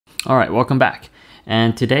All right, welcome back.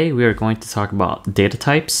 And today we are going to talk about data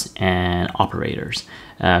types and operators.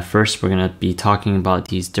 First, we're going to be talking about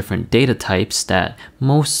these different data types that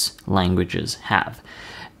most languages have.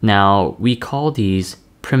 Now, we call these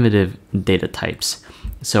primitive data types.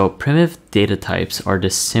 So primitive data types are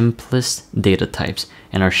the simplest data types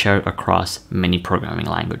and are shared across many programming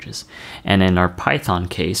languages. And in our Python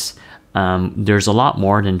case, there's a lot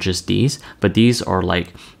more than just these, but these are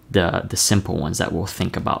like the simple ones that we'll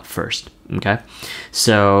think about first. Okay,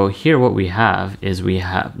 so here what we have is we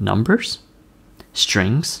have numbers,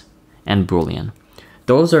 strings, and Boolean.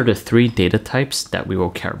 Those are the three data types that we will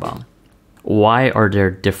care about. Why are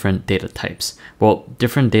there different data types? Well,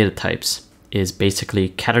 different data types is basically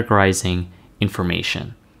categorizing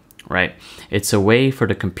information, right? It's a way for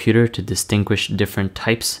the computer to distinguish different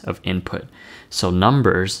types of input. So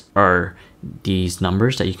numbers are these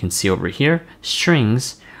numbers that you can see over here.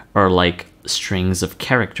 Strings are like strings of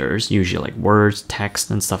characters, usually like words,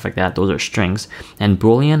 text, and stuff like that. Those are strings. And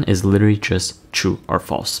Boolean is literally just true or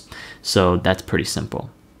false. So that's pretty simple,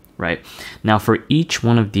 right? Now for each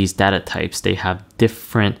one of these data types, they have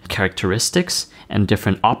different characteristics and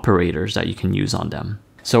different operators that you can use on them.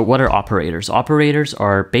 So what are operators? Operators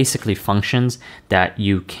are basically functions that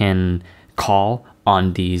you can call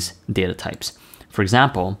on these data types. For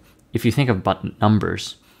example, if you think about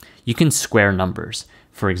numbers, you can square numbers.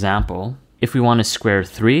 For example, if we want to square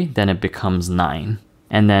 3, then it becomes 9.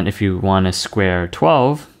 And then if you want to square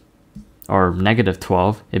 12 or negative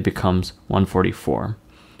 12, it becomes 144,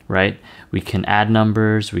 right? We can add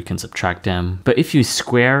numbers, we can subtract them. But if you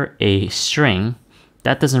square a string,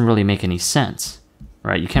 that doesn't really make any sense,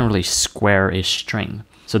 right? You can't really square a string.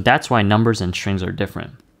 So that's why numbers and strings are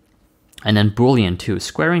different. And then Boolean too.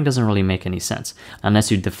 Squaring doesn't really make any sense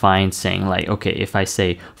unless you define saying like, okay, if I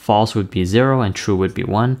say false would be 0 and true would be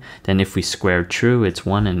 1, then if we square true, it's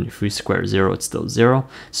 1, and if we square 0, it's still 0.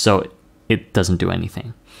 So it doesn't do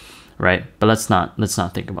anything, right? But let's not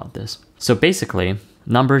think about this. So basically,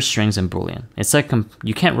 numbers, strings, and Boolean. It's like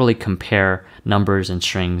you can't really compare numbers and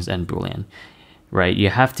strings and Boolean, right?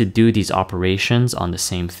 You have to do these operations on the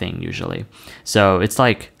same thing usually. So it's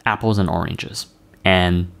like apples and oranges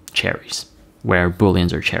and cherries, where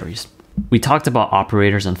Booleans are cherries. We talked about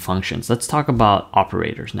operators and functions. Let's talk about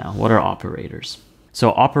operators now. What are operators?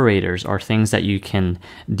 So operators are things that you can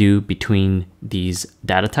do between these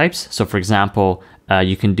data types. So for example,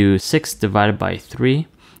 you can do 6 divided by 3.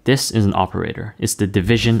 This is an operator. It's the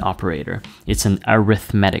division operator. It's an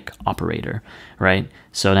arithmetic operator, right?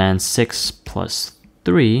 So then 6 plus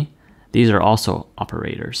 3, these are also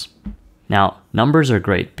operators. Now, numbers are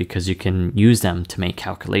great because you can use them to make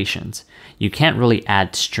calculations. You can't really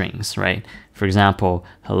add strings, right? For example,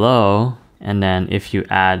 hello, and then if you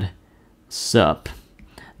add sup,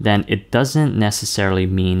 then it doesn't necessarily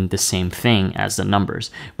mean the same thing as the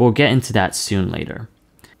numbers. We'll get into that soon later.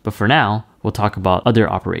 But for now, we'll talk about other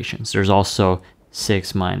operations. There's also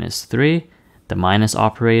 6 minus 3, the minus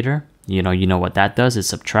operator. You know what that does, it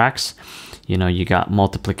subtracts. You got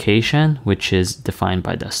multiplication, which is defined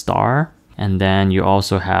by the star. And then you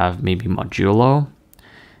also have maybe modulo,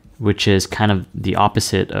 which is kind of the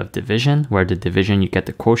opposite of division, where the division you get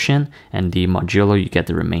the quotient and the modulo you get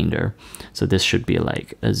the remainder. So this should be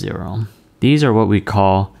like a 0. These are what we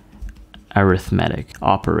call arithmetic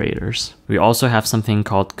operators. We also have something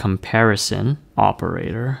called comparison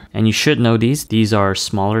operator. And you should know these. These are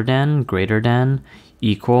smaller than, greater than,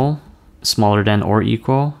 equal, smaller than or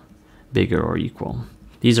equal, bigger or equal.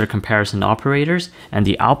 These are comparison operators, and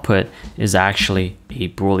the output is actually a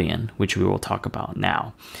Boolean, which we will talk about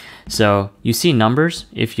now. So you see numbers,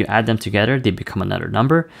 if you add them together, they become another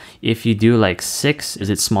number. If you do like 6,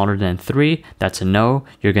 is it smaller than 3? That's a no.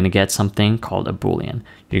 You're going to get something called a Boolean.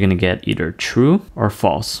 You're going to get either true or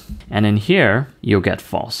false. And in here, you'll get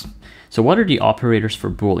false. So what are the operators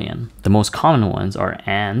for Boolean? The most common ones are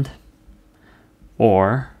and,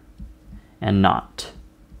 or, and not.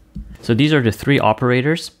 So these are the 3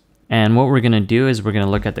 operators, and what we're going to do is we're going to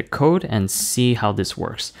look at the code and see how this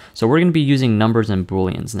works. So we're going to be using numbers and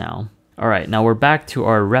Booleans now. All right, now we're back to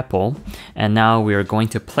our REPL, and now we are going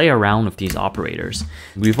to play around with these operators.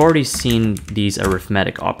 We've already seen these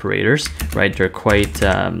arithmetic operators, right? They're quite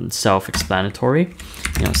self-explanatory.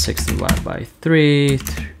 6 divided by 3,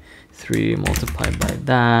 3 multiplied by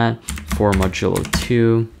that, 4 modulo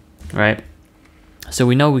 2, right? So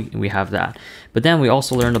we know we have that. But then we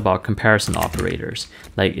also learned about comparison operators.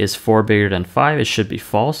 Like, is 4 bigger than 5? It should be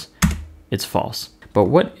false. It's false. But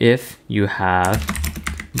what if you have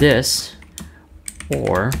this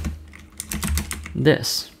or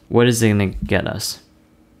this? What is it going to get us?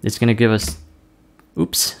 It's going to give us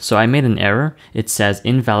Oops, so I made an error. It says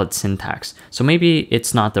invalid syntax. So maybe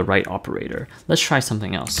it's not the right operator. Let's try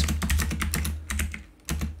something else.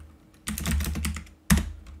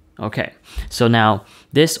 Okay, so now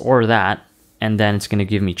this or that, and then it's going to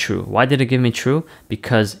give me true. Why did it give me true?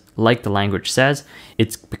 Because like the language says,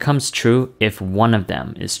 it becomes true if one of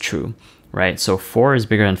them is true, right? So 4 is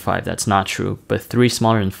bigger than 5, that's not true, but 3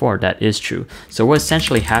 smaller than 4, that is true. So what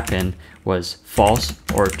essentially happened was false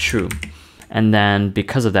or true. And then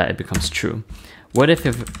because of that, it becomes true. What if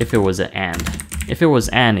it was an and? If it was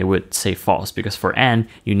and, it would say false, because for and,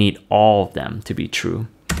 you need all of them to be true,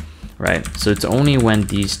 right? So it's only when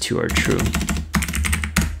these two are true.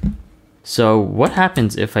 So what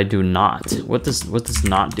happens if I do not? What does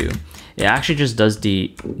not do? It actually just does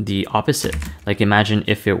the opposite. Like imagine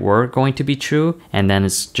if it were going to be true, and then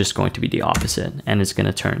it's just going to be the opposite, and it's going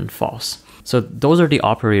to turn false. So those are the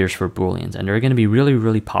operators for Booleans, and they're going to be really,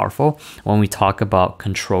 really powerful when we talk about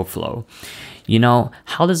control flow. You know,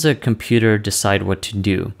 how does a computer decide what to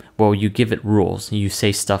do? Well, you give it rules. You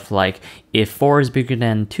say stuff like, if 4 is bigger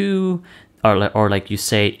than 2, or like you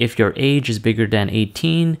say, if your age is bigger than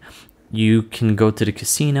 18, you can go to the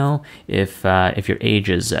casino. If your age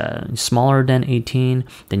is smaller than 18,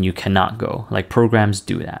 then you cannot go. Like programs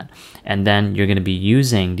do that. And then you're going to be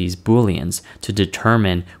using these Booleans to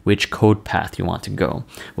determine which code path you want to go.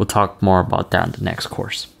 We'll talk more about that in the next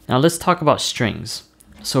course. Now let's talk about strings.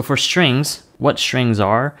 So for strings, what strings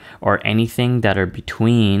are anything that are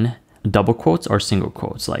between double quotes or single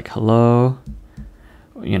quotes, like hello,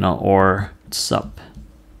 you know, or sup,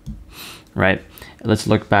 right? Let's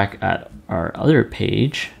look back at our other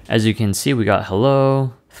page. As you can see, we got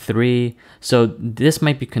hello, 3. So this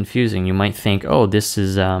might be confusing. You might think, oh, this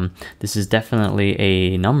is definitely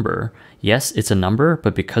a number. Yes, it's a number,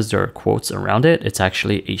 but because there are quotes around it, it's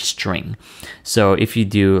actually a string. So if you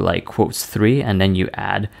do like quotes 3 and then you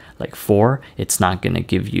add like 4, it's not going to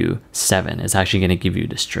give you 7. It's actually going to give you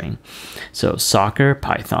the string. So soccer,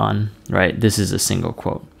 Python, right? This is a single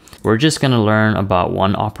quote. We're just going to learn about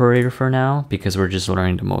one operator for now, because we're just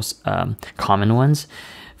learning the most common ones.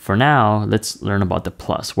 For now, let's learn about the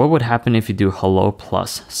plus. What would happen if you do hello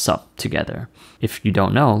plus sup together? If you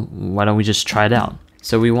don't know, why don't we just try it out?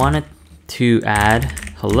 So we wanted to add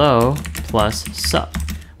hello plus sup.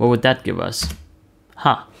 What would that give us?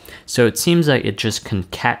 So it seems like it just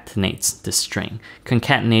concatenates the string.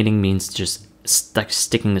 Concatenating means just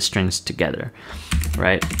sticking the strings together,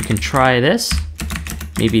 right? You can try this.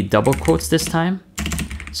 Maybe double quotes this time.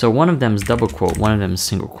 So one of them is double quote, one of them is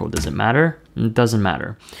single quote. Does it matter? It doesn't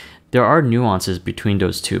matter. There are nuances between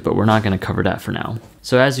those two, but we're not going to cover that for now.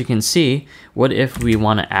 So as you can see, what if we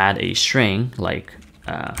want to add a string like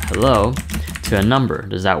hello to a number?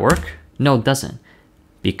 Does that work? No, it doesn't,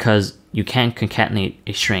 because you can't concatenate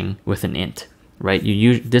a string with an int, right?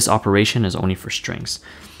 This operation is only for strings.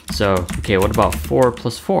 So, okay, what about 4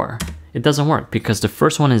 plus 4? It doesn't work, because the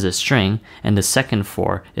first one is a string and the second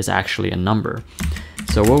 4 is actually a number.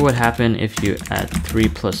 So what would happen if you add 3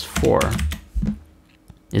 plus 4?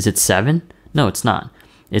 Is it 7? No, it's not.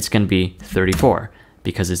 It's going to be 34,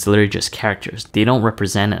 because it's literally just characters. They don't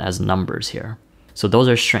represent it as numbers here. So those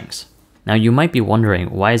are strings. Now you might be wondering,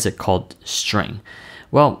 why is it called string?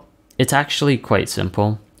 Well, it's actually quite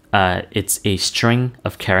simple. It's a string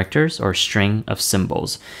of characters or string of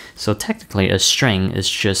symbols. So technically a string is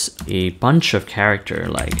just a bunch of character,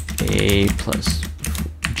 like A plus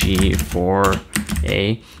G for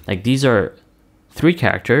A. Like these are 3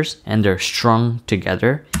 characters and they're strung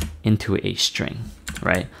together into a string,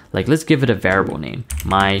 right? Like let's give it a variable name,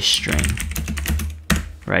 my string,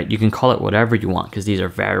 right? You can call it whatever you want because these are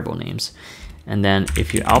variable names. And then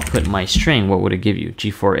if you output my string, what would it give you?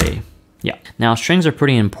 G4A. Yeah. Now strings are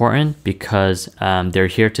pretty important because they're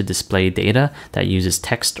here to display data that uses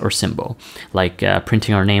text or symbol, like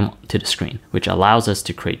printing our name to the screen, which allows us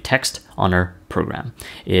to create text on our program.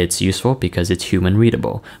 It's useful because it's human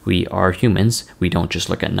readable. We are humans. We don't just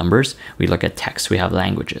look at numbers. We look at text. We have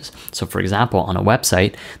languages. So for example, on a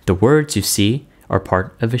website, the words you see are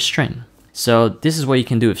part of a string. So this is what you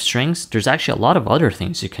can do with strings. There's actually a lot of other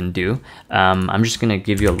things you can do. I'm just going to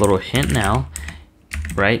give you a little hint now.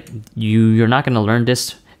 Right? You're not going to learn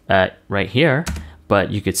this right here,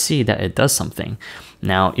 but you could see that it does something.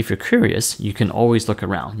 Now, if you're curious, you can always look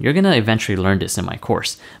around. You're going to eventually learn this in my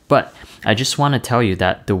course, but I just want to tell you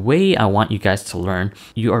that the way I want you guys to learn,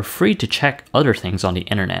 you are free to check other things on the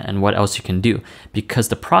internet and what else you can do, because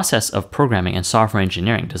the process of programming and software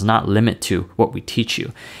engineering does not limit to what we teach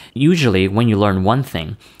you. Usually, when you learn one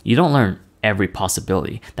thing, you don't learn every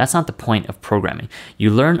possibility. That's not the point of programming. You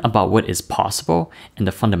learn about what is possible and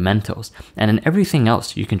the fundamentals, and then everything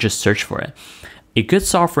else you can just search for it. A good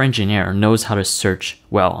software engineer knows how to search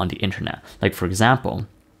well on the internet. Like for example,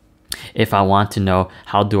 if I want to know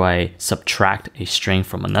how do I subtract a string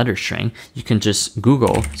from another string, you can just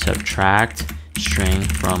Google subtract string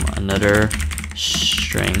from another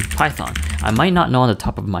string Python. I might not know on the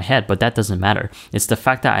top of my head, but that doesn't matter. It's the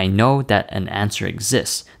fact that I know that an answer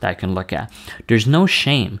exists that I can look at. There's no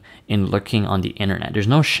shame in looking on the internet. There's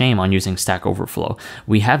no shame on using Stack Overflow.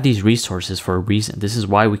 We have these resources for a reason. This is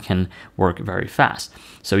why we can work very fast.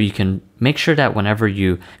 So you can make sure that whenever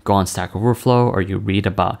you go on Stack Overflow or you read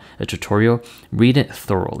about a tutorial, read it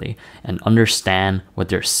thoroughly and understand what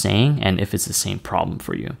they're saying and if it's the same problem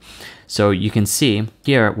for you. So you can see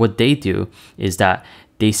here what they do is that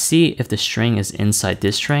they see if the string is inside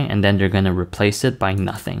this string and then they're going to replace it by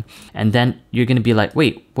nothing. And then you're going to be like,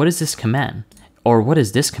 wait, what is this command? Or what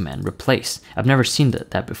is this command? Replace. I've never seen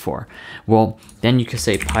that before. Well, then you can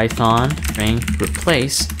say Python string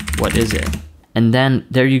replace. What is it? And then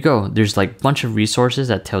there you go. There's like a bunch of resources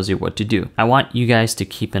that tells you what to do. I want you guys to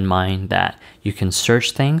keep in mind that you can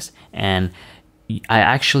search things, and I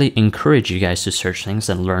actually encourage you guys to search things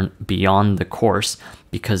and learn beyond the course,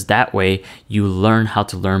 because that way you learn how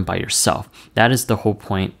to learn by yourself. That is the whole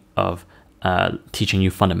point of teaching you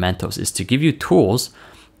fundamentals, is to give you tools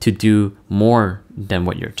to do more than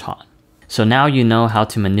what you're taught. So now you know how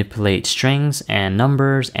to manipulate strings and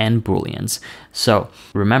numbers and booleans. So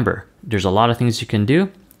remember, there's a lot of things you can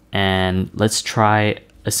do, and let's try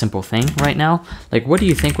a simple thing right now. Like, what do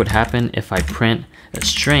you think would happen if I print a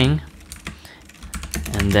string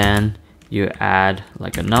and then you add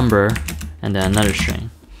like a number and then another string?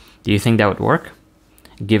 Do you think that would work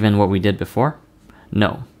given what we did before?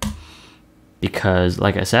 No, because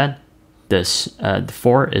like I said, this the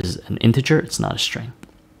 4 is an integer, it's not a string.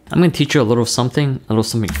 I'm going to teach you a little something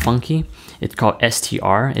funky. It's called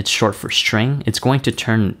str. It's short for string. It's going to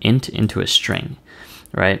turn an int into a string,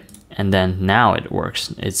 right? And then now it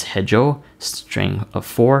works. It's hejo string of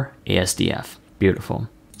 4 ASDF. Beautiful.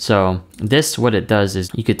 So this, what it does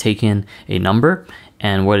is you could take in a number,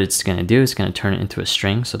 and what it's going to do is going to turn it into a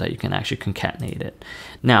string so that you can actually concatenate it.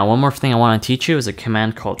 Now, one more thing I want to teach you is a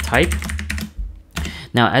command called type.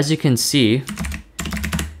 Now, as you can see,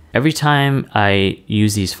 every time I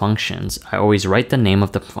use these functions, I always write the name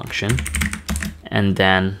of the function, and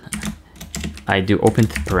then I do open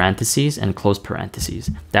parentheses and close parentheses.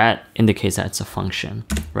 That indicates that it's a function,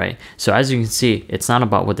 right? So as you can see, it's not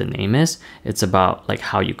about what the name is, it's about like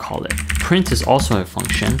how you call it. Print is also a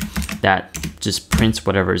function that just prints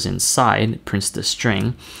whatever is inside, prints the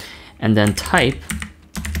string. And then type,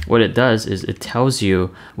 what it does is it tells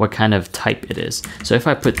you what kind of type it is. So if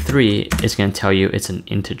I put 3, it's going to tell you it's an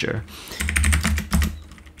integer.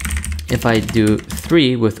 If I do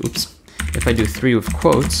 3 with, if I do 3 with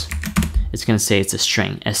quotes, it's going to say it's a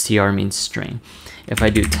string. str means string. If I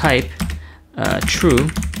do type true,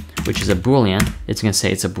 which is a boolean, it's going to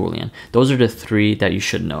say it's a boolean. Those are the 3 that you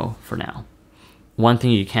should know for now. One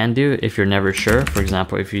thing you can do if you're never sure, for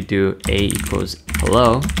example, if you do a equals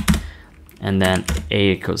hello, and then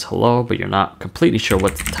a equals hello, but you're not completely sure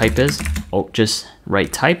what the type is, just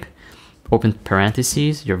write type, open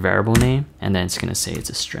parentheses, your variable name, and then it's going to say it's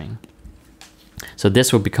a string. So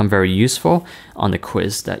this will become very useful on the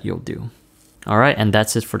quiz that you'll do. All right, and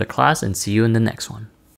that's it for the class, and see you in the next one.